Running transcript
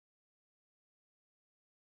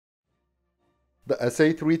The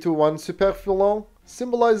SA321 Super Frelon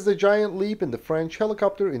symbolized a giant leap in the French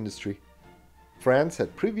helicopter industry. France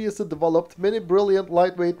had previously developed many brilliant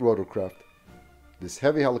lightweight rotorcraft. This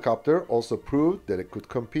heavy helicopter also proved that it could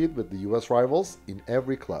compete with the US rivals in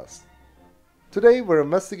every class. Today we're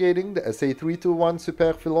investigating the SA321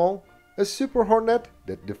 Super Frelon, a Super Hornet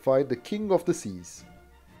that defied the king of the seas.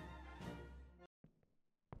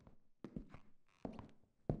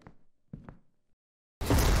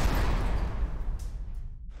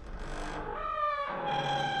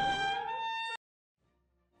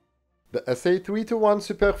 The SA321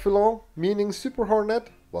 Super Frelon, meaning Super Hornet,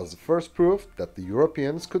 was the first proof that the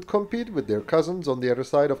Europeans could compete with their cousins on the other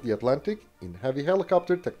side of the Atlantic in heavy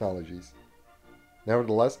helicopter technologies.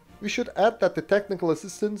 Nevertheless, we should add that the technical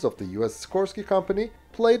assistance of the US Sikorsky company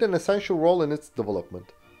played an essential role in its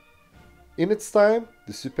development. In its time,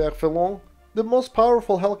 the Super Frelon, the most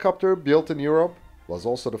powerful helicopter built in Europe, was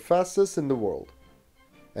also the fastest in the world,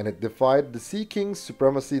 and it defied the Sea King's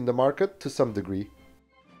supremacy in the market to some degree.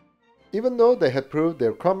 Even though they had proved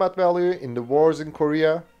their combat value in the wars in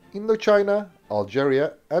Korea, Indochina,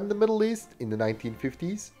 Algeria, and the Middle East in the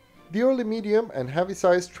 1950s, the early medium and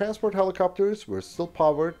heavy-sized transport helicopters were still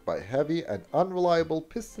powered by heavy and unreliable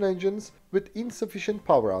piston engines with insufficient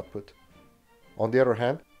power output. On the other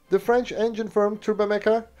hand, the French engine firm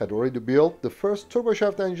Turbomeca had already built the first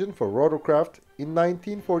turboshaft engine for rotorcraft in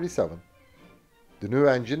 1947. The new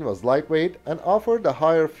engine was lightweight and offered a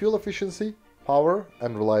higher fuel efficiency, power,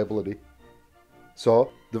 and reliability.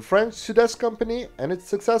 So, the French Sud-Est company and its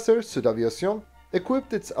successor Sud Aviation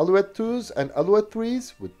equipped its Alouette 2s and Alouette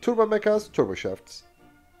 3s with Turbomeca's turboshafts.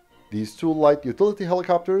 These two light utility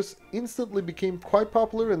helicopters instantly became quite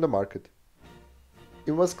popular in the market.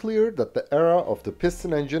 It was clear that the era of the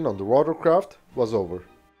piston engine on the rotorcraft was over.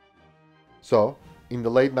 So, in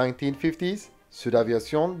the late 1950s, Sud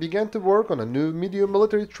Aviation began to work on a new medium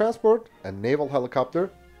military transport and naval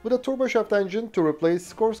helicopter with a turboshaft engine to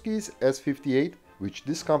replace Sikorsky's S-58, which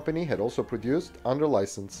this company had also produced under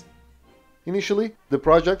license. Initially, the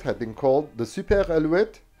project had been called the Super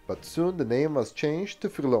Alouette, but soon the name was changed to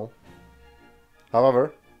Frelon.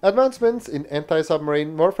 However, advancements in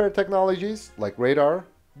anti-submarine warfare technologies like radar,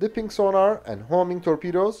 dipping sonar, and homing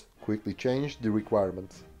torpedoes quickly changed the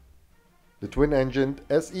requirements. The twin-engined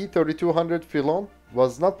SE-3200 Frelon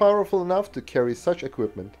was not powerful enough to carry such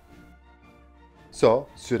equipment. So,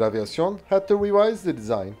 Sud Aviation had to revise the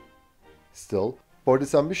design. Still, for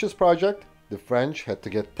this ambitious project, the French had to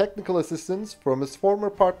get technical assistance from its former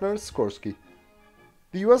partner Sikorsky.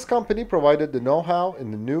 The US company provided the know-how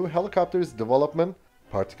in the new helicopter's development,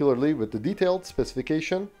 particularly with the detailed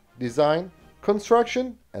specification, design,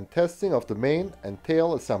 construction, and testing of the main and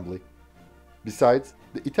tail assembly. Besides,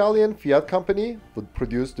 the Italian Fiat company would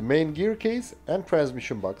produce the main gear case and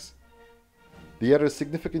transmission box. The other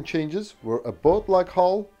significant changes were a boat-like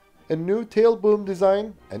hull, a new tail boom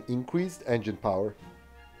design, and increased engine power.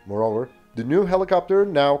 Moreover, the new helicopter,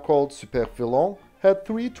 now called Super Frelon, had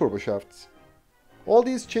 3 turboshafts. All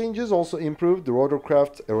these changes also improved the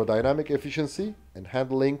rotorcraft's aerodynamic efficiency and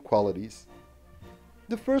handling qualities.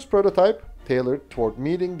 The first prototype, tailored toward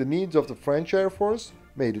meeting the needs of the French Air Force,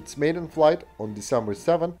 made its maiden flight on December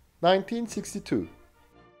 7, 1962.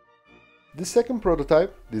 The second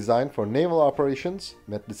prototype, designed for naval operations,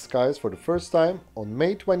 met the skies for the first time on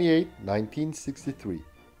May 28, 1963.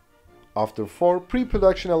 After 4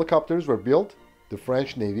 pre-production helicopters were built, the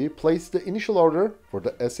French Navy placed the initial order for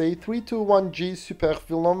the SA321G Super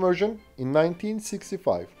Frelon version in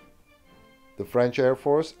 1965. The French Air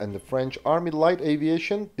Force and the French Army Light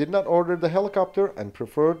Aviation did not order the helicopter and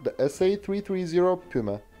preferred the SA330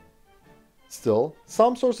 Puma. Still,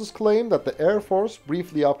 some sources claim that the Air Force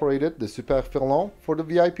briefly operated the Super Frelon for the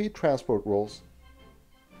VIP transport roles.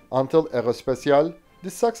 Until Aérospatiale, the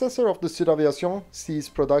successor of the Sud Aviation,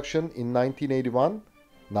 ceased production in 1981,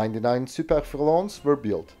 99 Super Frelons were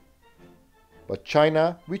built. But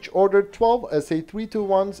China, which ordered 12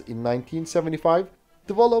 SA321s in 1975,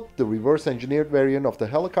 developed the reverse-engineered variant of the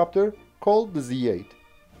helicopter called the Z8.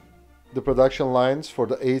 The production lines for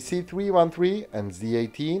the AC-313 and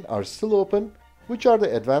Z-18 are still open, which are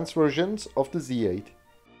the advanced versions of the Z8.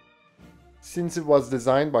 Since it was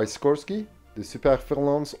designed by Sikorsky, the Super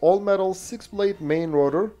Frelon's all-metal 6-blade main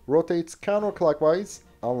rotor rotates counterclockwise,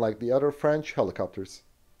 unlike the other French helicopters.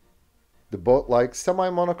 The boat-like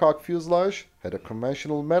semi-monocoque fuselage had a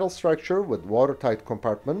conventional metal structure with watertight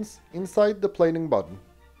compartments inside the planing button.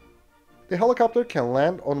 The helicopter can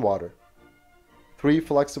land on water. 3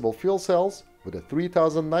 flexible fuel cells with a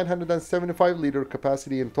 3,975-liter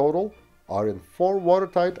capacity in total are in 4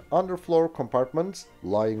 watertight underfloor compartments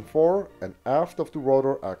lying fore and aft of the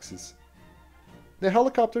rotor axis. The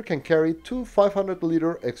helicopter can carry two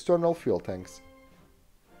 500-liter external fuel tanks.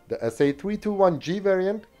 The SA321G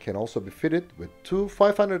variant can also be fitted with two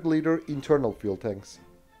 500-liter internal fuel tanks.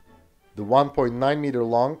 The 1.9 meter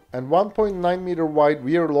long and 1.9 meter wide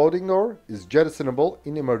rear loading door is jettisonable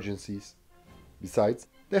in emergencies. Besides,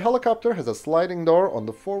 the helicopter has a sliding door on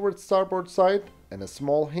the forward starboard side and a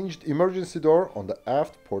small hinged emergency door on the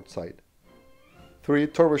aft port side. Three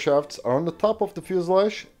turboshafts are on the top of the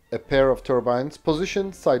fuselage, a pair of turbines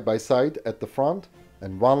positioned side by side at the front,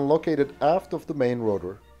 and one located aft of the main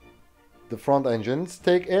rotor. The front engines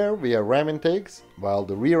take air via ram intakes, while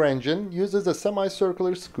the rear engine uses a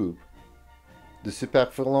semicircular scoop. The Super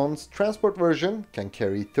Frelon's transport version can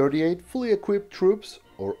carry 38 fully equipped troops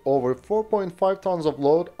or over 4.5 tons of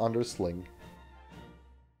load under sling.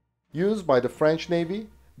 Used by the French Navy,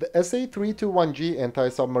 the SA321G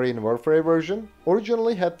anti-submarine warfare version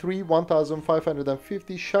originally had three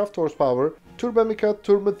 1550 shaft horsepower Turbomika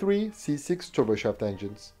Turbo-3 C6 turboshaft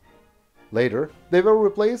engines. Later, they were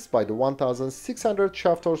replaced by the 1600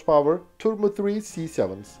 shaft horsepower Turbo-3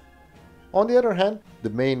 C7s. On the other hand, the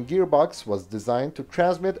main gearbox was designed to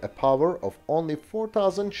transmit a power of only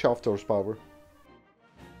 4000 shaft horsepower.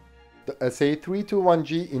 The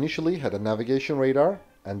SA321G initially had a navigation radar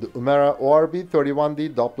and the Umera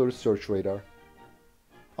ORB-31D Doppler search radar.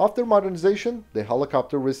 After modernization, the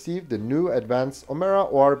helicopter received the new advanced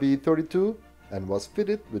Umera ORB-32 and was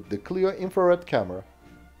fitted with the Clio infrared camera.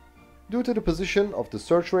 Due to the position of the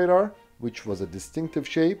search radar, which was a distinctive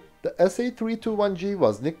shape, the SA321G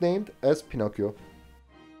was nicknamed as Pinocchio.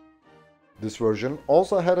 This version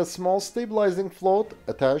also had a small stabilizing float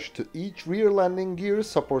attached to each rear landing gear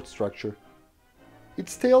support structure.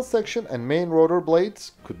 Its tail section and main rotor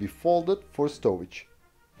blades could be folded for stowage.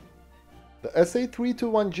 The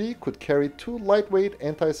SA321G could carry two lightweight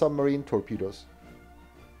anti-submarine torpedoes.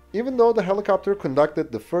 Even though the helicopter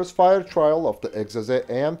conducted the first fire trial of the Exocet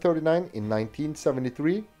AM-39 in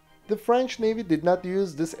 1973, the French Navy did not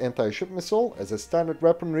use this anti-ship missile as a standard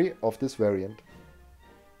weaponry of this variant.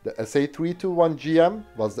 The SA321GM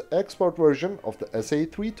was the export version of the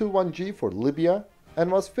SA321G for Libya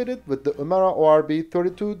and was fitted with the Umera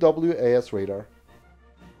ORB-32WAS radar.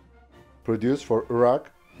 Produced for Iraq,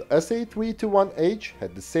 the SA321H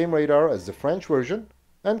had the same radar as the French version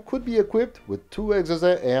and could be equipped with two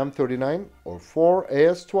Exocet AM-39 or four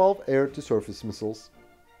AS-12 air-to-surface missiles.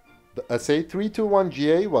 The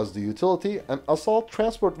SA321GA was the utility and assault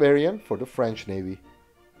transport variant for the French Navy.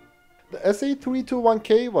 The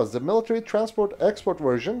SA321K was the military transport export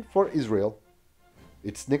version for Israel.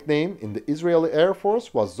 Its nickname in the Israeli Air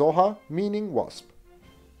Force was Zoha, meaning wasp.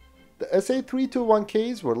 The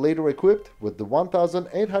SA321Ks were later equipped with the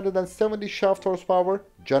 1870 shaft horsepower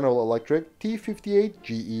General Electric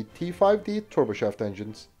T58GE T5D turboshaft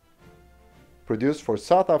engines. Produced for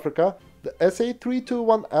South Africa, the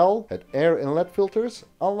SA321L had air inlet filters,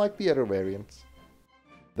 unlike the other variants.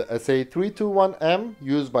 The SA321M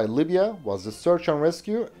used by Libya was the search and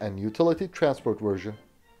rescue and utility transport version.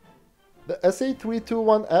 The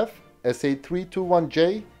SA321F,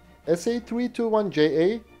 SA321J,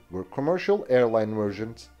 SA321JA were commercial airline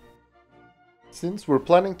versions. Since we're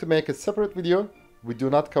planning to make a separate video, we do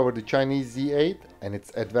not cover the Chinese Z8 and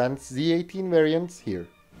its advanced Z18 variants here.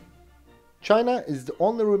 China is the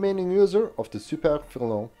only remaining user of the Super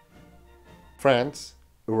Frelon. France,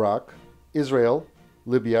 Iraq, Israel,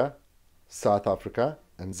 Libya, South Africa,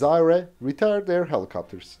 and Zaire retired their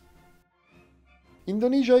helicopters.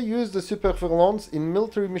 Indonesia used the Super Frelons in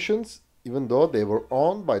military missions, even though they were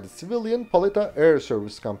owned by the civilian Palita Air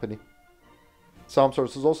Service Company. Some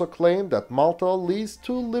sources also claim that Malta leased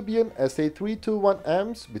two Libyan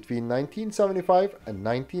SA321Ms between 1975 and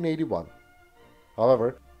 1981.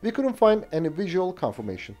 However, we couldn't find any visual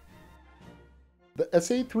confirmation. The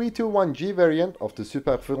SA321G variant of the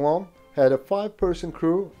Super Frelon had a 5-person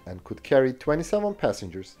crew and could carry 27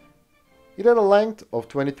 passengers. It had a length of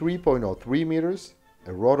 23.03 meters,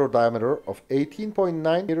 a rotor diameter of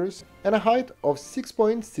 18.9 meters, and a height of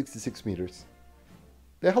 6.66 meters.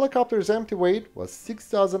 The helicopter's empty weight was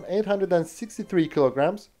 6,863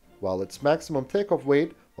 kilograms, while its maximum takeoff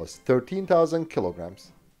weight was 13,000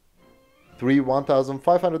 kilograms. Three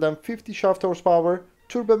 1550 shaft horsepower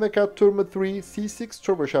Turbomika Turbo-3 C6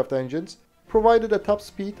 turboshaft engines provided a top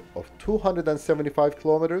speed of 275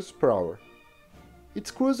 km per hour. Its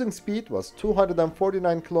cruising speed was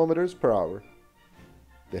 249 km per hour.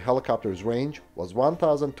 The helicopter's range was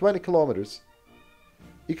 1020 km.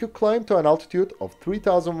 It could climb to an altitude of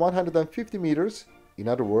 3,150 meters, in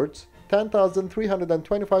other words,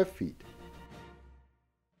 10,325 feet.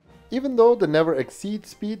 Even though the never exceed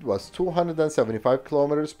speed was 275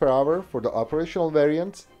 km per hour for the operational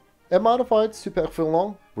variants, a modified Super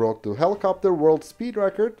Frelon broke the helicopter world speed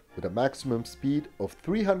record with a maximum speed of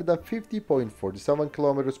 350.47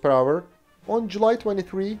 km per hour on July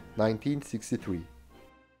 23, 1963.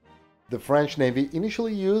 The French Navy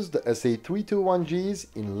initially used the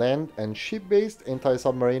SA-321Gs in land and ship-based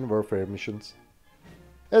anti-submarine warfare missions.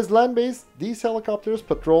 As land-based, these helicopters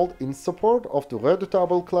patrolled in support of the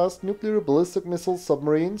Redoutable-class nuclear ballistic missile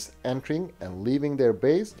submarines entering and leaving their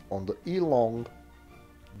base on the Long.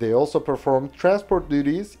 They also performed transport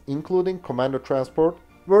duties including commando transport,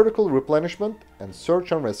 vertical replenishment, and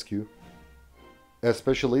search and rescue.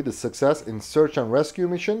 Especially the success in search and rescue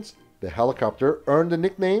missions, the helicopter earned the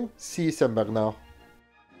nickname Sea Saint-Bernard.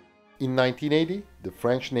 In 1980, the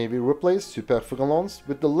French Navy replaced Super Frelons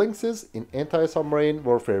with the Lynxes in anti-submarine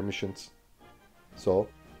warfare missions. So,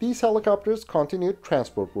 these helicopters continued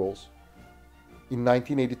transport roles. In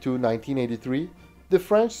 1982-1983, the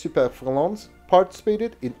French Super Frelons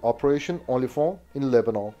participated in Operation Olifant in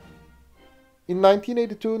Lebanon. In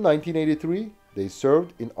 1982-1983, they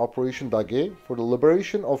served in Operation Daguet for the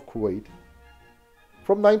liberation of Kuwait.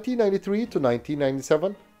 From 1993 to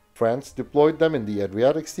 1997, France deployed them in the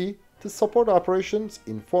Adriatic Sea to support operations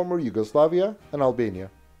in former Yugoslavia and Albania.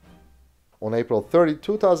 On April 30,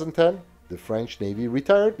 2010, the French Navy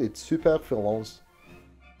retired its Super Frelons.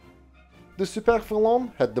 The Super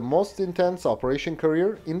Frelon had the most intense operation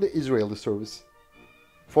career in the Israeli service.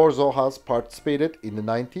 4 Zohas participated in the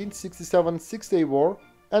 1967 Six-Day War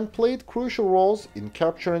and played crucial roles in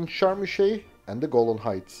capturing Sharm el-Sheikh and the Golan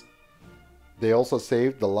Heights. They also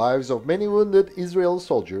saved the lives of many wounded Israeli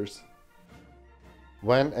soldiers.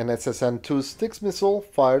 When an SSN-2 Styx missile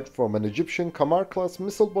fired from an Egyptian Kamar-class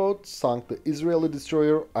missile boat sank the Israeli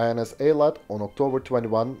destroyer INS Eilat on October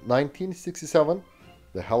 21, 1967,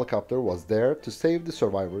 the helicopter was there to save the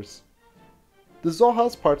survivors. The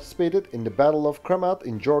Zohas participated in the Battle of Kermat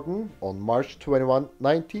in Jordan on March 21,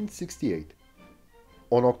 1968.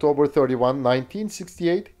 On October 31,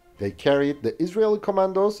 1968, they carried the Israeli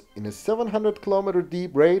commandos in a 700-kilometer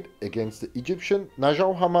deep raid against the Egyptian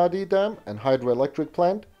Najaf Hamadi Dam and hydroelectric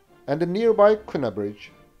plant and the nearby Kuna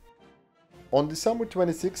Bridge. On December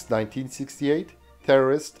 26, 1968,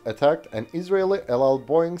 terrorists attacked an Israeli El Al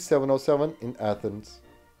Boeing 707 in Athens.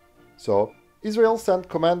 So, Israel sent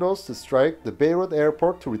commandos to strike the Beirut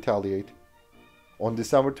airport to retaliate. On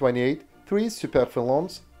December 28, 3 Super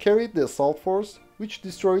Frelons carried the assault force, which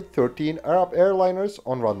destroyed 13 Arab airliners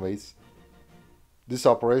on runways. This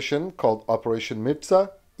operation, called Operation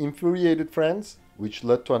Mipsa, infuriated France, which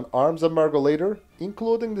led to an arms embargo later,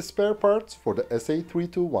 including the spare parts for the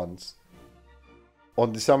SA-321s.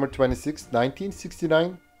 On December 26,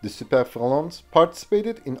 1969, the Super Frelons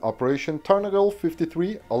participated in Operation Tarnagol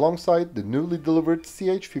 53 alongside the newly delivered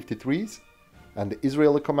CH-53s, and the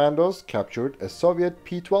Israeli commandos captured a Soviet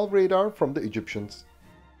P-12 radar from the Egyptians.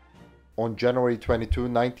 On January 22,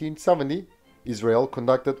 1970, Israel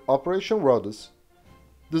conducted Operation Rhodus.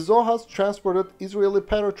 The Zohas transported Israeli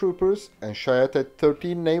paratroopers and Shayatet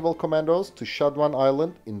 13 naval commandos to Shadwan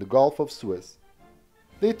Island in the Gulf of Suez.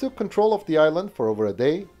 They took control of the island for over a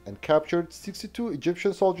day and captured 62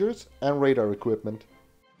 Egyptian soldiers and radar equipment.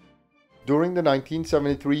 During the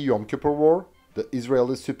 1973 Yom Kippur War, the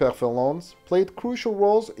Israeli Super Frelons played crucial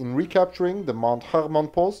roles in recapturing the Mount Hermon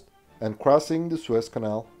post and crossing the Suez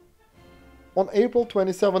Canal. On April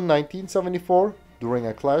 27, 1974, during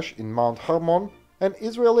a clash in Mount Hermon, an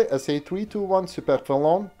Israeli SA-321 Super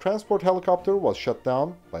Frelon transport helicopter was shot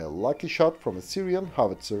down by a lucky shot from a Syrian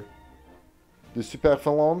howitzer. The Super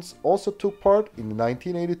Frelons also took part in the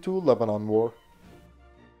 1982 Lebanon War.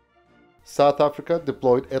 South Africa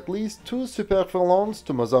deployed at least 2 Super Frelons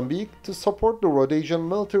to Mozambique to support the Rhodesian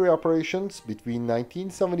military operations between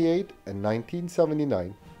 1978 and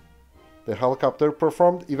 1979. The helicopter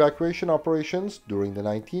performed evacuation operations during the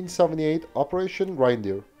 1978 Operation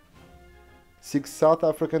Reindeer. 6 South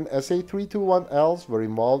African SA-321Ls were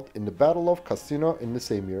involved in the Battle of Cassino in the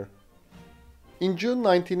same year. In June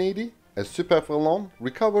 1980, a Super Frelon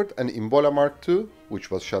recovered an Imbola Mark II,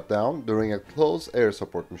 which was shot down during a close air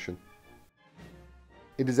support mission.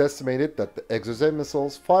 It is estimated that the Exocet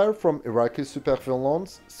missiles fired from Iraqi Super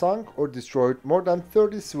Frelons sunk or destroyed more than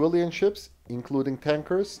 30 civilian ships, including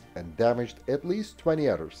tankers, and damaged at least 20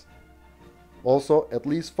 others. Also, at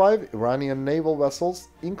least 5 Iranian naval vessels,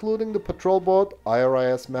 including the patrol boat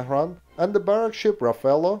IRIS Mehran and the barrack ship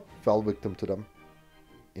Raffaello, fell victim to them.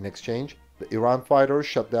 In exchange, the Iran fighters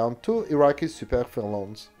shot down 2 Iraqi Super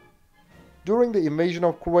Frelons. During the invasion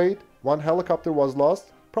of Kuwait, 1 helicopter was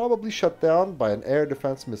lost, probably shot down by an air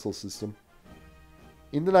defense missile system.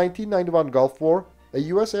 In the 1991 Gulf War, a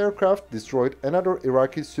US aircraft destroyed another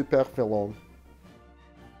Iraqi Super Frelon.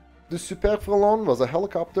 The Super Frelon was a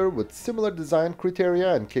helicopter with similar design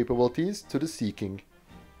criteria and capabilities to the Sea King.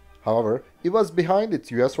 However, it was behind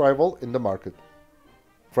its US rival in the market.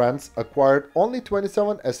 France acquired only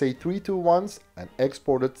 27 SA-321s and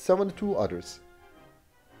exported 72 others.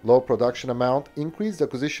 Low production amount increased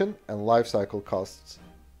acquisition and life cycle costs.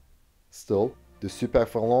 Still, the Super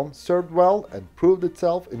Frelon served well and proved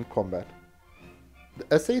itself in combat.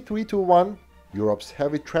 The SA-321, Europe's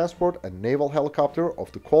heavy transport and naval helicopter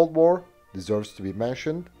of the Cold War, deserves to be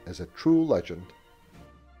mentioned as a true legend.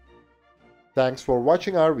 Thanks for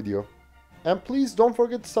watching our video, and please don't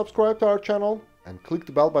forget to subscribe to our channel and click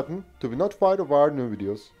the bell button to be notified of our new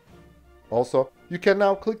videos. Also, you can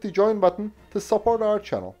now click the join button to support our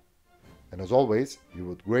channel. And as always, we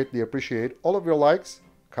would greatly appreciate all of your likes,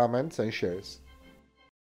 comments and shares.